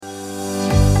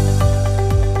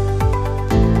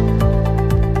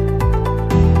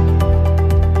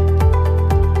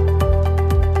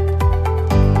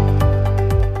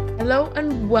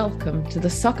to the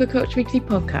Soccer Coach Weekly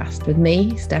podcast with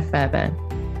me, Steph Fairbairn.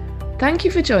 Thank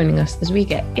you for joining us as we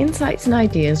get insights and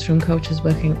ideas from coaches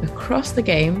working across the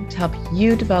game to help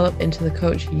you develop into the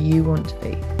coach you want to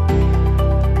be.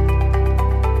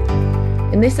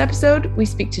 In this episode, we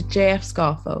speak to JF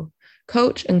Scarfo,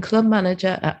 coach and club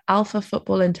manager at Alpha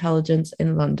Football Intelligence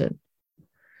in London.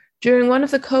 During one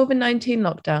of the COVID-19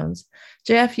 lockdowns,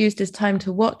 JF used his time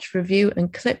to watch, review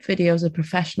and clip videos of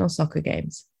professional soccer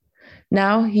games.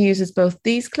 Now he uses both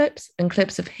these clips and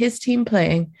clips of his team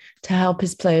playing to help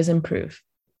his players improve.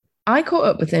 I caught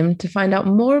up with him to find out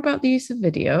more about the use of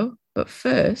video, but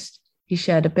first, he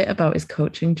shared a bit about his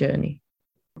coaching journey.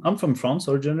 I'm from France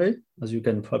originally, as you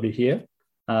can probably hear.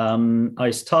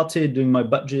 I started doing my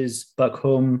badges back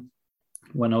home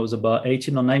when I was about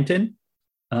 18 or 19.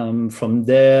 From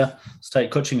there,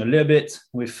 started coaching a little bit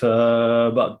with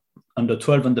about under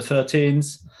 12, under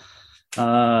 13s.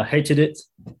 Hated it.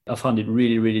 I found it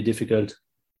really, really difficult.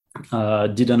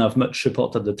 Didn't have much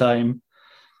support at the time.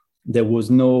 There was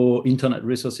no internet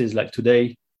resources like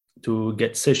today to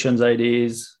get sessions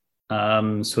IDs.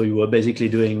 So you were basically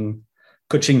doing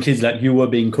coaching kids like you were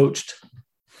being coached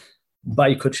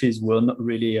by coaches who were not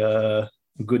really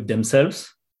good themselves.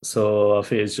 So I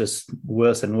think it's just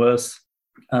worse and worse.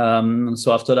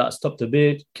 So after that, I stopped a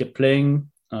bit, kept playing.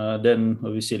 Then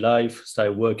obviously life,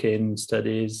 started working,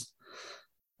 studies.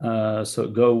 So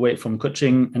go away from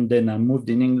coaching, and then I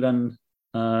moved in England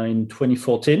in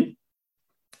 2014,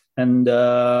 and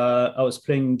I was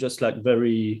playing just like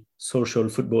very social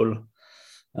football,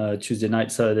 Tuesday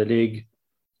night, Saturday league,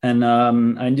 and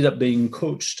I ended up being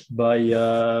coached by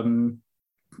a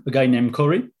guy named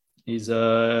Corey. He's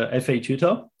a FA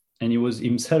tutor, and he was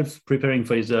himself preparing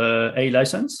for his A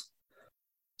license.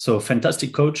 So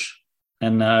fantastic coach,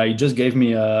 and he just gave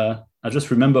me I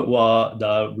just remember that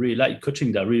I really liked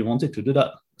coaching, that I really wanted to do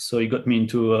that. So he got me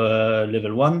into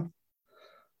level 1.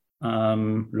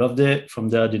 Loved it. From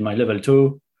there, I did my level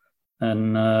 2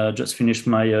 and just finished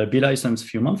my B license a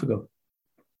few months ago.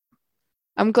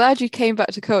 I'm glad you came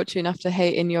back to coaching after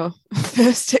hating your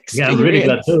first experience. Yeah, I'm really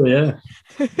glad too, yeah.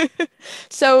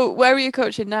 So where are you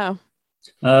coaching now?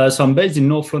 So I'm based in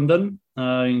North London in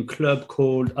a club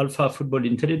called Alpha Football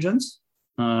Intelligence.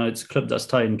 It's a club that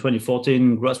started in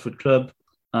 2014, grassroots club.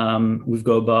 We've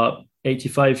got about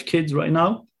 85 kids right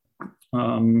now.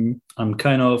 I'm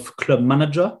kind of club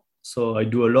manager, so I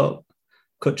do a lot.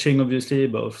 Coaching, obviously,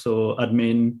 but also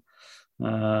admin,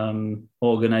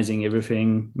 organizing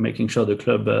everything, making sure the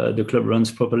club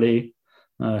runs properly,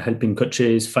 helping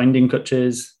coaches, finding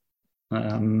coaches.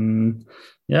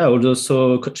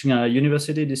 Also coaching at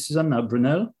university this season at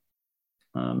Brunel.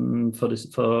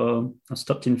 I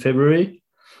stopped in February.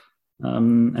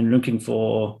 And looking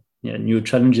for new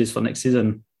challenges for next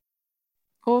season.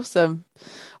 Awesome.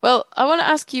 Well, I want to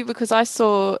ask you, because I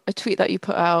saw a tweet that you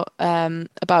put out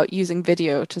about using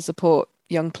video to support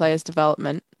young players'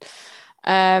 development.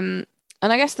 And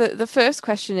I guess the first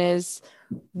question is,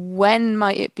 when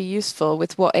might it be useful?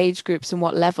 With what age groups and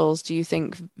what levels do you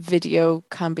think video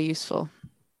can be useful?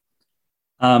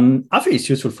 I think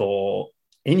it's useful for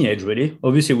any age, really.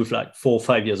 Obviously, with like 4 or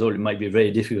 5 years old, it might be very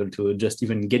difficult to just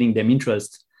even getting them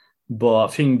interest. But I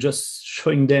think just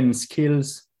showing them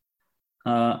skills.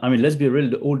 Let's be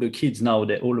real, all the kids now,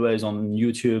 they're always on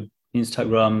YouTube,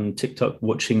 Instagram, TikTok,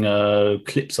 watching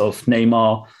clips of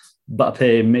Neymar,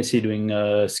 Mbappe, Messi doing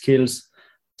skills.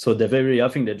 So I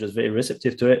think they're just very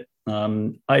receptive to it.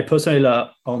 I personally,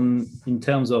 in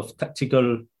terms of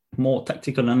more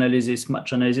tactical analysis,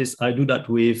 match analysis, I do that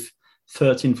with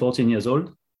 13, 14 years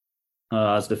old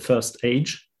as the first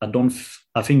age.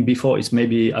 I think before it's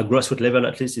maybe at grassroots level,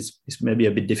 at least it's maybe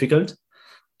a bit difficult.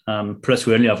 Plus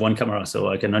we only have one camera, so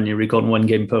I can only record one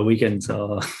game per weekend,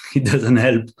 so it doesn't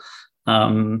help.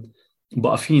 But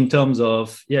I think in terms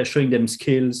of showing them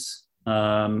skills,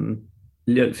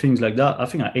 things like that, I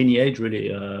think at any age really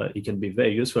it can be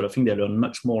very useful. I think they learn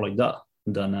much more like that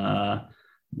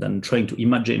than trying to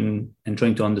imagine and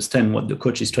trying to understand what the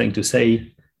coach is trying to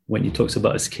say when he talks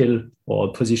about a skill or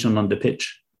a position on the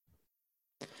pitch.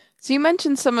 So you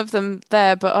mentioned some of them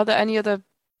there, but are there any other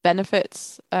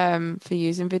benefits for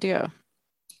using video?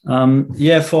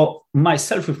 For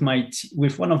myself,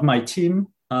 with one of my team,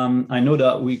 I know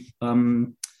that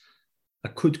I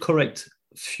could correct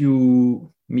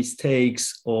few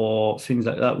mistakes or things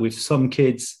like that with some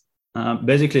kids.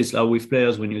 Basically, it's like with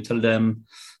players, when you tell them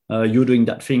you're doing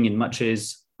that thing in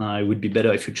matches, it would be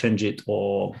better if you change it,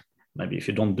 or maybe if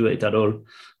you don't do it at all.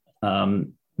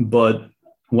 But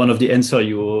one of the answer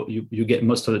you get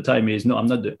most of the time is, no,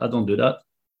 I don't do that.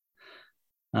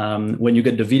 When you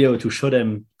get the video to show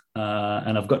them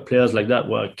And I've got players like that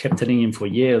where I kept telling him for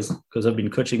years, because I've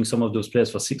been coaching some of those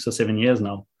players for 6 or 7 years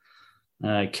now.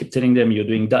 I keep telling them, you're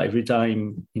doing that every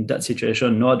time in that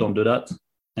situation. No, I don't do that.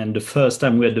 And the first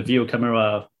time we had the video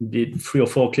camera, did 3 or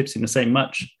 4 clips in the same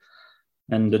match.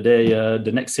 And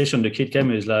the next session, the kid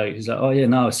came, he's like, oh yeah,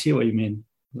 now I see what you mean.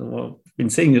 Well, I've been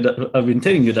telling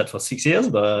you that for 6 years,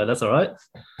 but that's all right.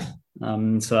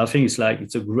 So I think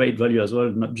it's a great value as well,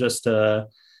 not just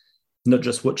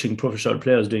watching professional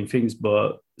players doing things,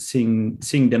 but seeing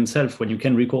themselves when you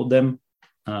can record them.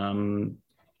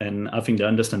 And I think they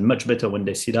understand much better when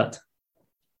they see that.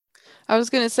 I was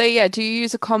going to say, yeah, do you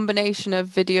use a combination of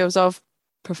videos of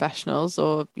professionals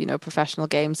or, professional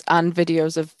games and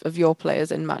videos of your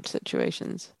players in match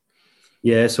situations?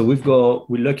 Yeah, so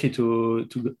we're lucky to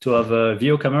have a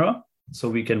video camera, so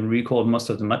we can record most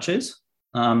of the matches.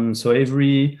 So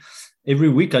every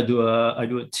week I do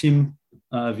a team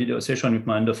video session with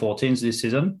my under 14s this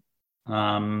season.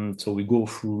 So we go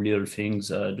through little things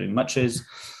during matches.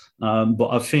 But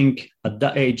I think at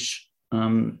that age,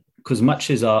 because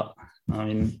matches are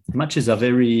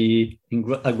very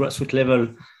at grassroots level.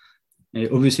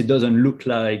 It obviously doesn't look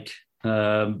like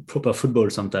proper football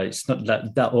sometimes. It's not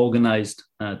that organized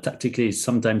tactically.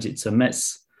 Sometimes it's a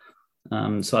mess.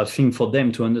 So I think for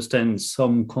them to understand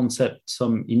some concept,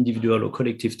 some individual or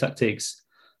collective tactics,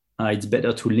 it's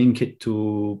better to link it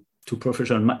to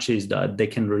professional matches that they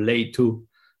can relate to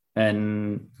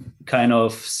and kind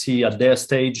of see at their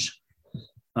stage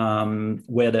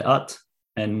where they're at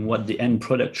and what the end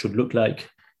product should look like.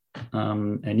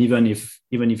 And even if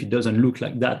it doesn't look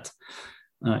like that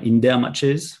in their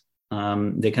matches,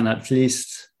 they can at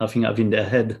least, I think, have in their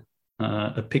head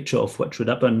a picture of what should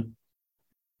happen.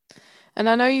 And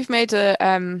I know you've made a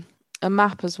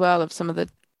map as well of some of the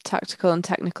tactical and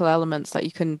technical elements that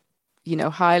you can,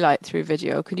 highlight through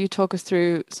video. Could you talk us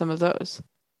through some of those?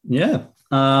 Yeah.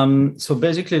 So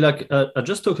basically, I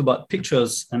just talked about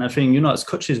pictures, and I think, as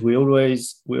coaches, we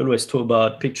always talk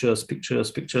about pictures,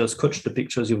 coach the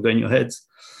pictures you've got in your heads.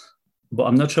 But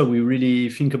I'm not sure we really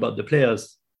think about the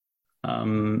players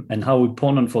and how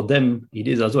important for them it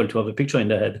is as well to have a picture in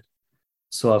their head.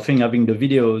 So I think having the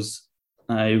videos,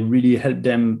 I really help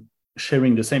them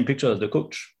sharing the same picture as the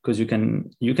coach, because you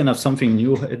can have something in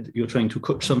your head, you're trying to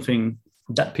coach something,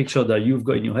 that picture that you've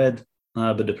got in your head,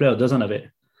 but the player doesn't have it.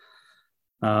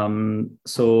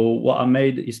 So what I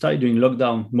made is started doing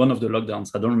one of the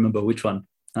lockdowns, I don't remember which one.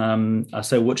 I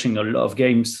started watching a lot of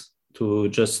games to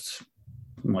just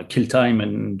kill time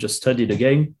and just study the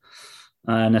game.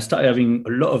 And I started having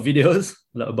a lot of videos,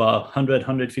 about 100,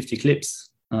 150 clips.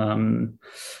 And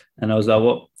I was like,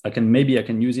 well, I can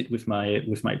use it with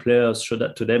my players, show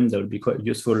that to them. That would be quite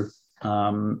useful.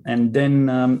 And then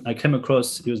I came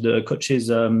across, it was the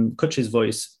coach's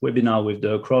voice webinar with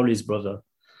the Crowley's brother.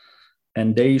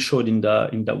 And they showed in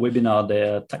that webinar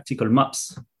their tactical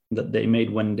maps that they made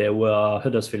when they were at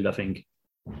Huddersfield, I think.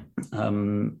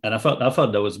 And I thought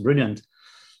that was brilliant.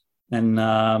 And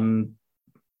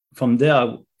from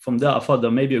there, I thought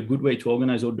that maybe a good way to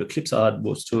organize all the clips I had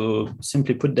was to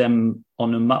simply put them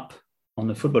on a map on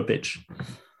the football pitch.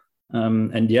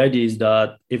 And the idea is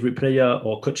that every player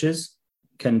or coaches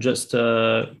can just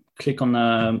click on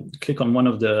one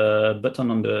of the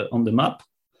button on the map.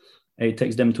 It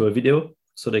takes them to a video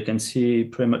so they can see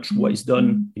pretty much what is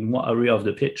done in what area of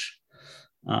the pitch.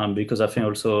 Because I think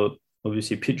also,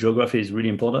 obviously, pitch geography is really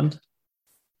important.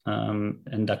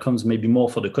 And that comes maybe more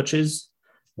for the coaches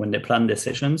when they plan their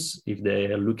sessions, if they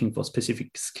are looking for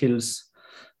specific skills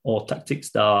or tactics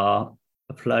that are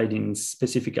applied in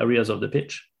specific areas of the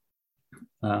pitch.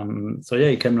 So yeah,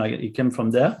 it came from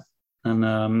there. And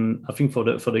I think for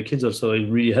the kids also, it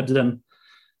really helps them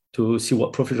to see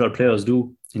what professional players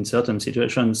do in certain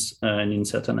situations and in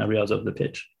certain areas of the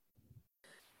pitch.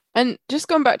 And just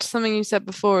going back to something you said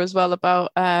before as well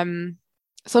about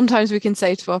sometimes we can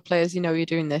say to our players, you're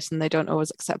doing this, and they don't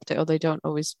always accept it or they don't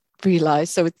always realize.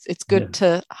 So it's good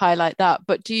to highlight that.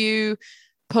 But do you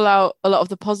pull out a lot of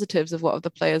the positives of what other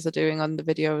players are doing on the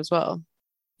video as well?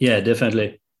 Yeah,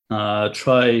 definitely. I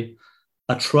try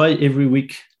every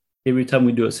week. Every time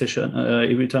we do a session,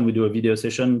 every time we do a video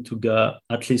session, to get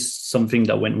at least something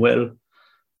that went well.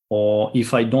 Or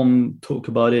if I don't talk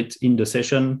about it in the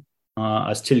session,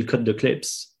 I still cut the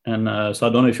clips. And so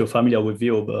I don't know if you're familiar with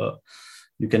Veo, but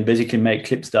you can basically make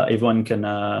clips that everyone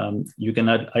can, you can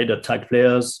either tag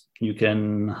players, you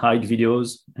can hide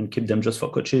videos and keep them just for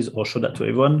coaches, or show that to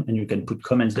everyone. And you can put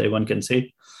comments that everyone can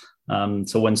see.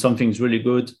 So when something's really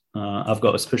good, I've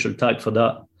got a special tag for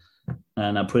that.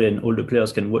 and I put it in, all the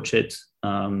players can watch it.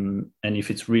 And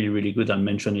if it's really, really good, I'll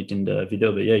mention it in the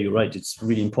video. But yeah, you're right. It's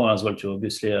really important as well to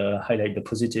obviously highlight the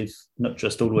positive, not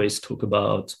just always talk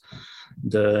about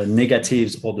the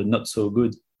negatives or the not so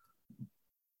good.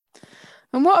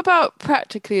 And what about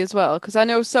practically as well? Because I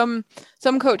know some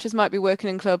coaches might be working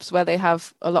in clubs where they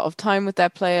have a lot of time with their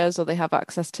players, or they have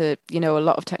access to, a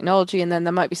lot of technology. And then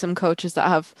there might be some coaches that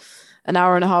have an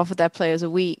hour and a half with their players a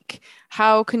week.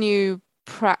 How can you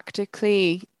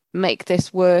practically make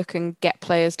this work and get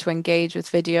players to engage with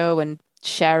video and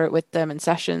share it with them in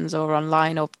sessions or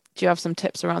online? Or do you have some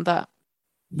tips around that?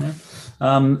 Yeah.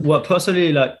 Well,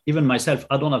 personally, like even myself,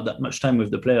 I don't have that much time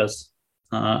with the players.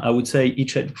 I would say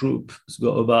each age group has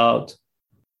got about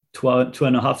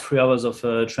 2.5, 3 hours of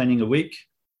training a week.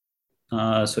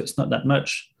 So it's not that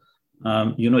much.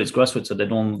 It's grassroots, so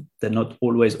they're not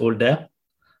always all there.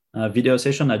 Video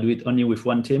session, I do it only with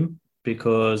one team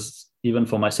because even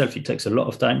for myself, it takes a lot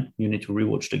of time. You need to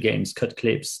rewatch the games, cut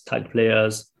clips, tag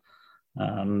players.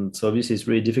 So this is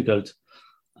really difficult.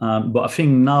 But I think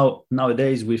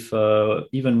nowadays with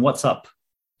even WhatsApp,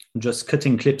 just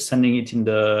cutting clips, sending it in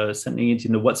the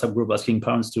WhatsApp group, asking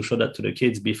parents to show that to the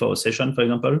kids before a session, for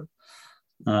example.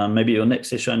 Maybe your next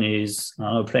session is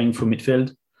playing through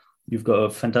midfield. You've got a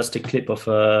fantastic clip of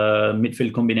a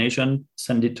midfield combination.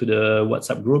 Send it to the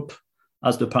WhatsApp group.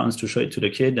 Ask the parents to show it to the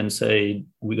kid and say,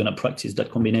 we're going to practice that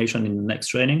combination in the next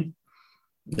training.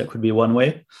 That could be one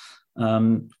way.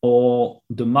 Or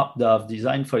the map that I've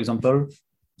designed, for example,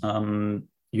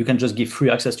 you can just give free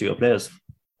access to your players.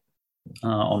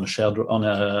 On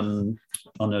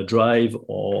a drive,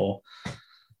 or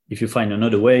if you find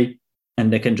another way,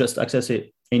 and they can just access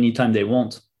it anytime they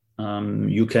want.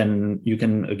 You can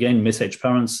again message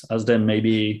parents, ask them,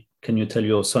 maybe can you tell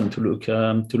your son to look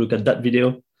at that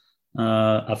video?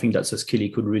 I think that's a skill he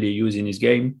could really use in his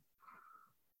game.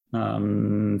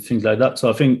 Things like that. So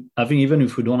I think even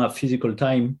if we don't have physical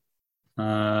time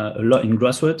a lot in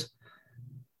grassroots,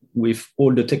 with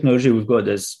all the technology we've got,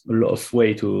 there's a lot of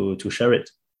way to share it.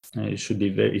 It should be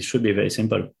very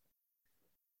simple.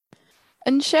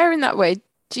 And sharing that way,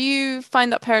 do you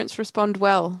find that parents respond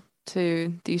well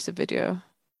to the use of video?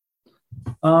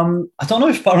 I don't know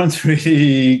if parents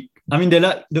really. I mean,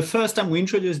 the first time we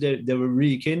introduced, they were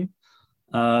really keen.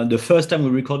 The first time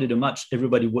we recorded a match,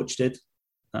 everybody watched it.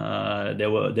 They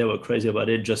were crazy about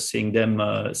it. Just seeing them,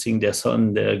 seeing their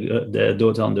son, their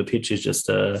daughter on the pitch is just.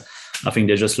 I think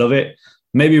they just love it.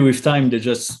 Maybe with time they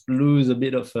just lose a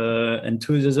bit of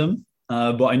enthusiasm.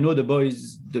 But I know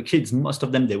the kids, most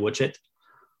of them, they watch it.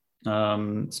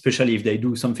 Especially if they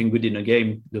do something good in a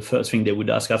game, the first thing they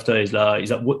would ask after is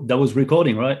that what that was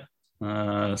recording, right?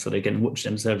 So they can watch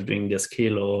themselves doing their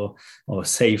skill or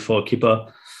save for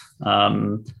keeper.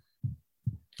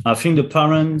 I think the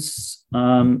parents,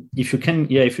 if you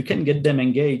can get them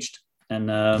engaged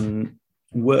and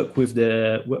work with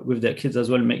their kids as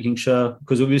well, making sure,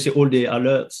 because obviously all the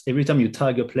alerts, every time you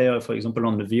tag a player, for example,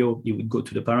 on the video, you would go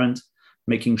to the parent,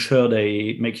 making sure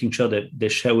that they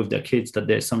share with their kids that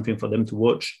there's something for them to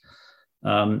watch.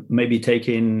 Maybe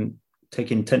taking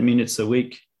 10 minutes a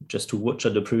week just to watch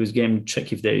at the previous game,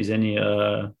 check if there is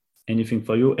anything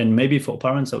for you. And maybe for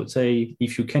parents, I would say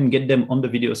if you can get them on the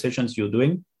video sessions you're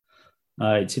doing,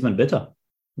 it's even better.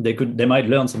 They might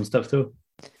learn some stuff too.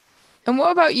 And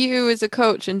what about you as a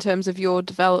coach in terms of your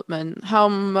development? How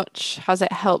much has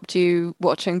it helped you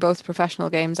watching both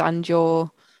professional games and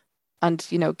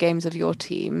games of your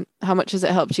team? How much has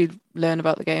it helped you learn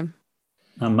about the game?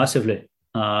 Massively.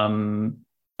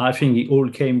 I think it all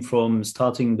came from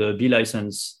starting the B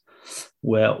license,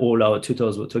 where all our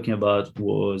tutors were talking about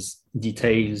was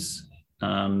details.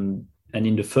 And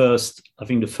in the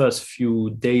first few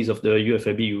days of the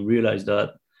UFAB, you realize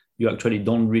that you actually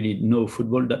don't really know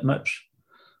football that much.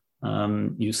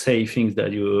 You say things that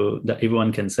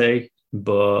everyone can say,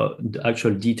 but the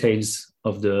actual details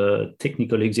of the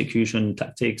technical execution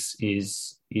tactics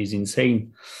is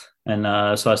insane. And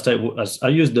so I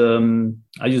used the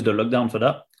lockdown for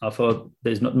that. I thought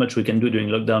there's not much we can do during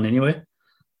lockdown anyway,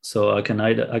 so I can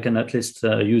at least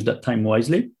use that time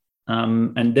wisely.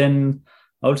 And then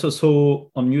I also saw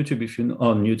on YouTube,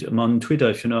 on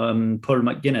Twitter, if you know Paul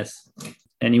McGuinness.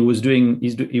 And he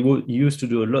used to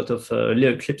do a lot of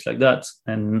little clips like that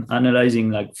and analyzing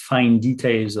like fine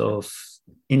details of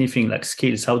anything like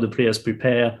skills, how the players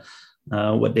prepare,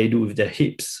 what they do with their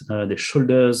hips, their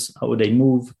shoulders, how they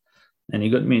move. And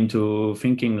he got me into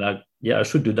thinking like, yeah, I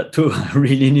should do that too. I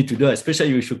really need to do it,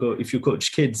 especially if you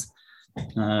coach kids.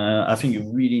 I think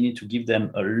you really need to give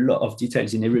them a lot of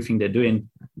details in everything they're doing.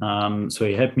 So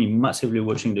it helped me massively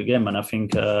watching the game. And I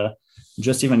think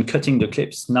just even cutting the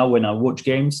clips now when I watch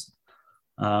games,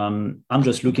 I'm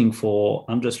just looking for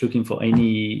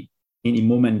any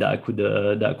moment that I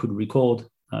could record,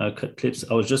 cut clips.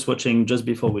 I was just watching, just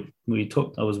before we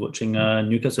talked, I was watching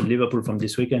Newcastle Liverpool from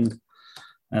this weekend,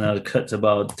 and I cut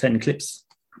about 10 clips.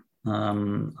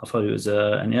 I thought it was,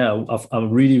 and yeah, I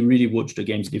really watched the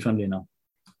games differently now.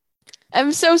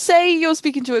 So say you're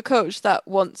speaking to a coach that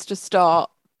wants to start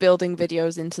building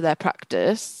videos into their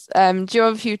practice. Do you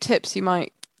have a few tips you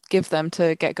might give them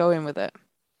to get going with it?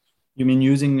 You mean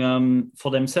using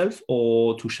for themselves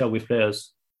or to share with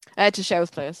players? To share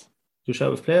with players. To share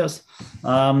with players.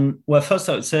 Well, first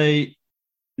I would say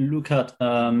look at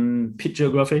pitch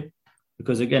geography,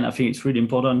 because again, I think it's really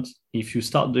important. If you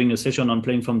start doing a session on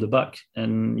playing from the back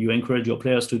and you encourage your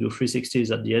players to do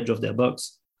 360s at the edge of their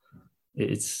box,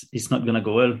 it's not going to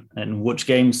go well. And watch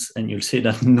games and you'll see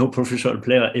that no professional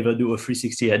player ever do a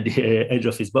 360 at the edge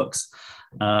of his box.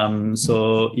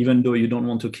 So even though you don't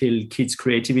want to kill kids'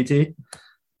 creativity,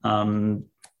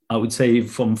 I would say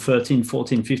from 13,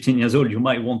 14, 15 years old, you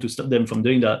might want to stop them from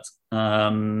doing that.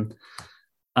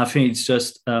 I think it's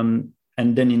just, and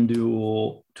then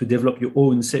to develop your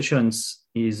own sessions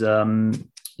is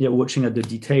watching at the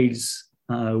details.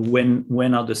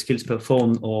 When are the skills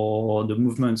performed, or the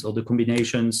movements or the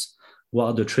combinations? What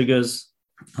are the triggers?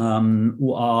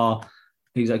 What are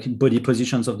exactly body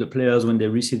positions of the players when they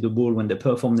receive the ball, when they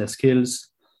perform their skills?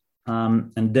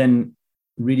 And then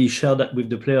really share that with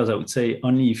the players. I would say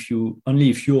only if you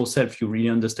yourself, you really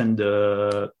understand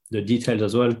the details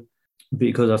as well.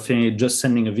 Because I think just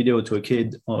sending a video to a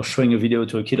kid or showing a video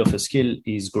to a kid of a skill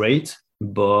is great,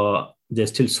 but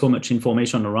there's still so much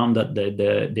information around that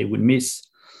they would miss.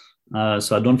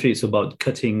 So I don't think it's about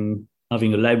having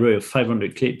a library of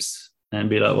 500 clips and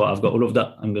be like, well, I've got all of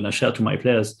that, I'm going to share to my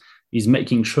players. Is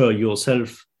making sure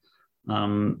yourself,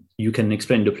 you can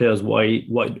explain to players why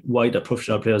the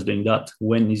professional player is doing that,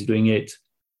 when he's doing it,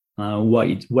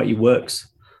 why it works.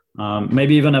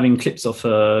 Maybe even having clips of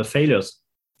failures.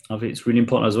 I think it's really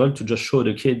important as well to just show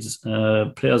the kids,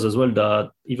 players as well,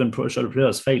 that even professional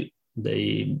players fail.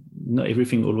 Not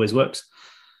everything always works.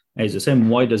 And it's the same.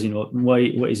 Why is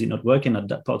it not working at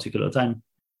that particular time?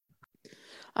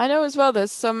 I know as well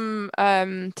there's some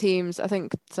teams, I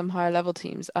think some higher level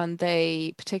teams, and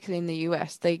they, particularly in the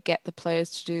US, they get the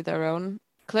players to do their own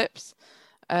clips.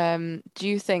 Do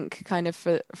you think kind of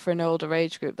for an older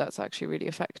age group that's actually really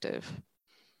effective?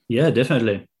 Yeah,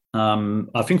 definitely.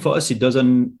 I think for us it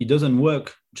doesn't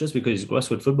work just because it's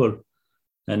grassroots football.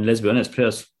 And let's be honest,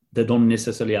 players, they don't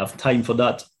necessarily have time for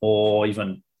that, or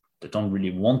even they don't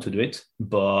really want to do it.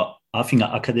 But I think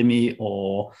at academy,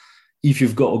 or if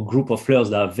you've got a group of players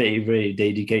that are very, very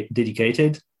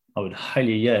dedicated, I would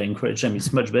highly encourage them.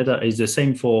 It's much better. It's the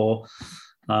same for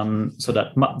so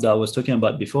that map that I was talking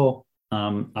about before.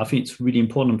 I think it's really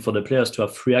important for the players to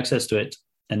have free access to it,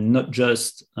 and not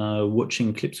just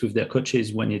watching clips with their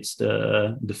coaches when it's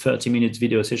the 30 minutes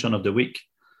video session of the week.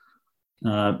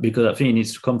 Because I think it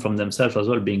needs to come from themselves as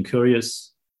well, being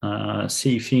curious,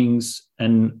 see things.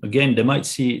 And again, they might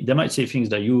see things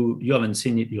that you haven't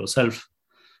seen it yourself.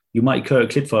 You might curate a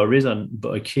clip for a reason,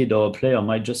 but a kid or a player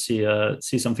might just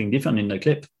see something different in the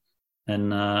clip,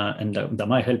 and that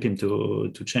might help him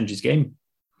to change his game.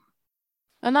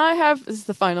 And this is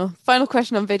the final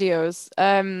question on videos.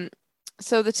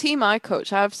 So the team I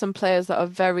coach, I have some players that are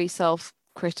very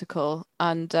self-critical,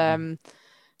 and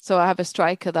so I have a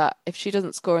striker that if she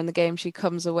doesn't score in the game, she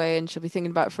comes away and she'll be thinking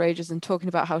about it for ages and talking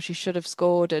about how she should have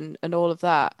scored and all of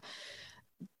that.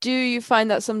 Do you find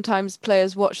that sometimes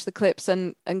players watch the clips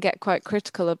and get quite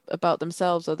critical about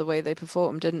themselves or the way they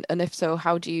performed? And if so,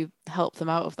 how do you help them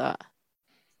out of that?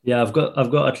 Yeah, I've got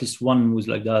at least one who's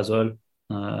like that as well.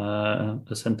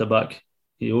 A centre back.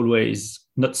 He always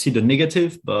not see the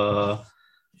negative, but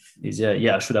he's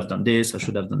I should have done this, I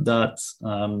should have done that.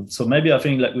 So maybe I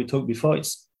think, like we talked before,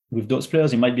 it's with those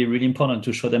players, it might be really important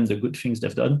to show them the good things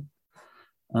they've done,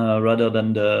 rather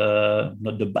than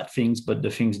not the bad things, but the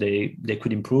things they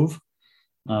could improve.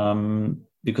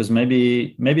 Because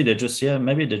maybe they just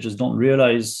don't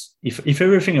realize if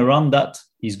everything around that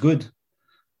is good.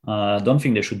 I don't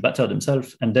think they should better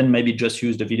themselves, and then maybe just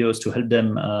use the videos to help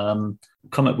them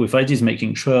come up with ideas,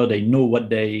 making sure they know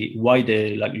why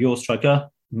they like your striker,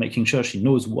 making sure she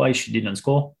knows why she didn't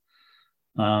score,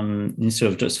 instead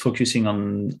of just focusing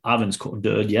on I haven't scored,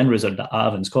 the end result that I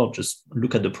haven't scored. Just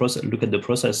look at the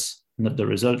process, not the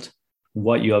result.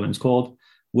 Why you haven't scored,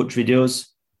 watch videos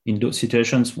in those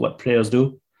situations, what players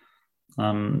do.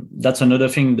 That's another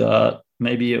thing that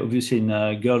maybe obviously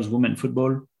in girls, women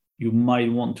football, you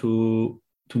might want to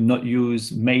not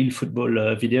use male football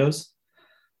videos,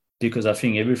 because I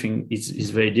think everything is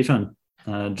very different.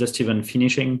 Just even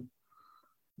finishing,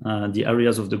 The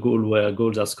areas of the goal where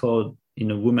goals are scored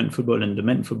in a women football and the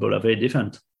men football are very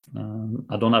different.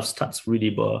 I don't have stats really,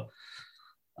 but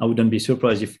I wouldn't be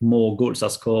surprised if more goals are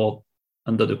scored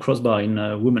under the crossbar in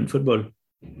women football,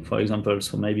 for example.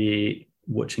 So maybe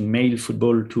watching male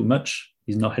football too much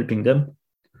is not helping them.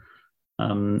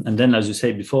 And then, as you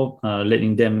said before,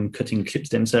 letting them cutting clips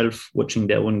themselves, watching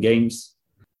their own games,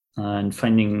 and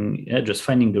finding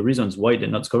the reasons why they're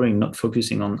not scoring, not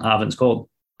focusing on I haven't scored,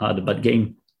 I had a bad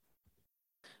game.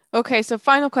 Okay, so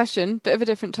final question, bit of a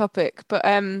different topic, but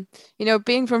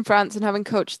being from France and having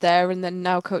coached there and then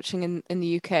now coaching in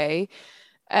the UK,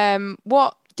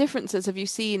 what differences have you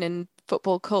seen in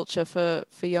football culture for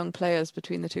young players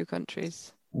between the two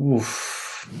countries? Oof.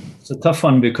 It's a tough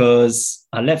one because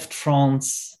I left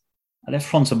France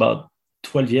about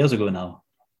 12 years ago now.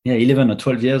 Yeah, 11 or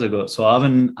 12 years ago. So I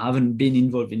haven't been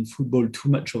involved in football too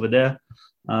much over there.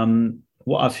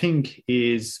 What I think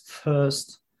is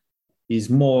first is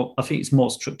more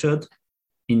structured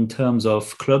in terms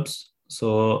of clubs.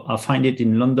 So I find it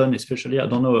in London, especially. I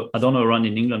don't know around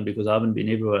in England because I haven't been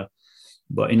everywhere.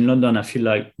 But in London, I feel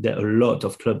like there are a lot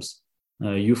of clubs,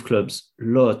 youth clubs, a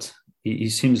lot.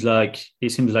 It seems like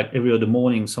every other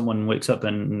morning someone wakes up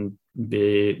and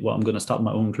I'm going to start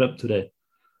my own club today.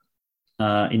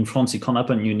 In France, it can't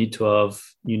happen. You need to have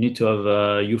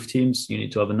youth teams. You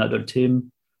need to have an adult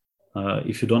team.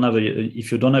 If you don't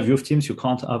have youth teams, you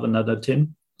can't have another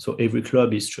team. So every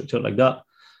club is structured like that.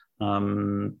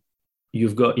 In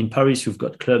Paris, you've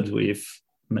got clubs with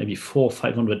maybe 400 or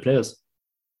 500 players,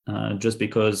 just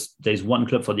because there's one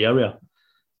club for the area.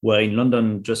 Where in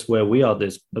London, just where we are,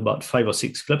 there's about 5 or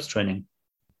 6 clubs training.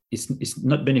 It's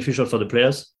not beneficial for the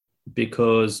players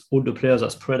because all the players are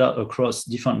spread out across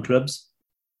different clubs,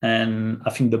 and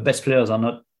I think the best players are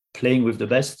not playing with the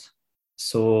best.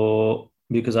 So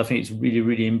because I think it's really,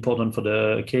 really important for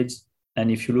the kids. And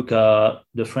if you look at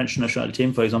the French national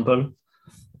team, for example,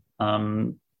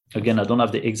 again, I don't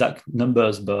have the exact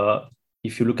numbers, but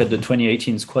if you look at the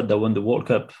 2018 squad that won the World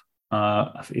Cup,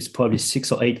 it's probably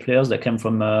 6 or 8 players that came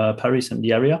from Paris and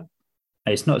the area.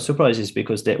 And it's not a surprise, it's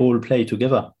because they all play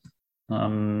together.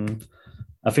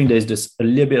 I think there's a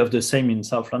little bit of the same in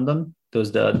South London.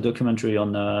 There's the documentary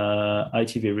on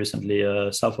ITV recently,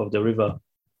 South of the River,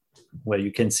 where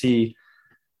you can see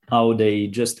how they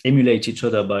just emulate each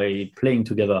other by playing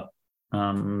together.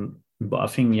 But I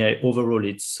think, overall,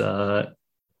 it's I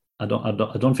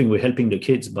don't think we're helping the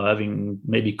kids by having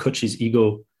maybe coach's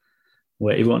ego,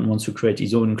 where everyone wants to create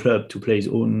his own club to play his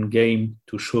own game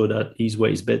to show that his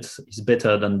way is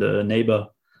better than the neighbor.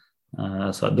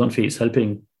 So I don't think it's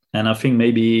helping. And I think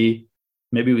maybe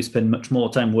we spend much more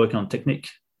time working on technique,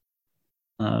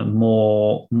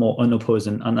 more unopposed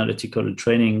and analytical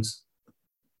trainings,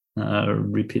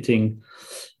 repeating.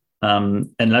 And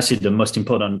lastly, the most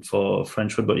important for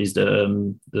French football is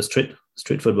the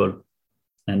street football.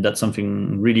 And that's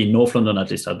something really North London,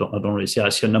 at least, I don't really see. I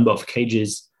see a number of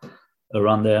cages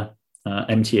around there,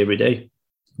 empty every day.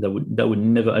 That would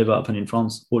never ever happen in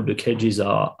France. All the cages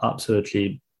are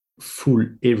absolutely full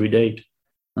every day.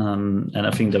 And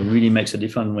I think that really makes a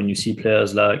difference when you see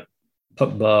players like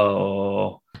Pogba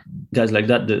or guys like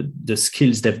that. The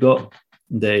skills they've got,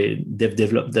 they've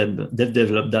developed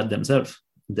that themselves.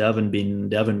 They haven't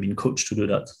been coached to do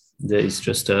that. It's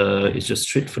just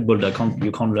street football you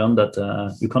can't learn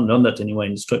that. You can't learn that anyway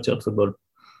in structured football.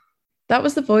 That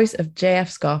was the voice of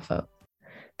JF Scarfo.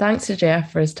 Thanks to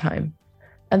JF for his time.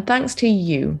 And thanks to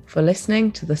you for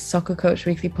listening to the Soccer Coach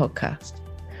Weekly podcast.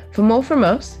 For more from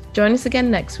us, join us again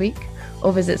next week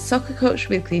or visit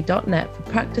soccercoachweekly.net for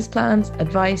practice plans,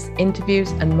 advice,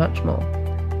 interviews, and much more.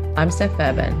 I'm Steph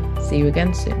Fairbairn. See you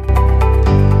again soon.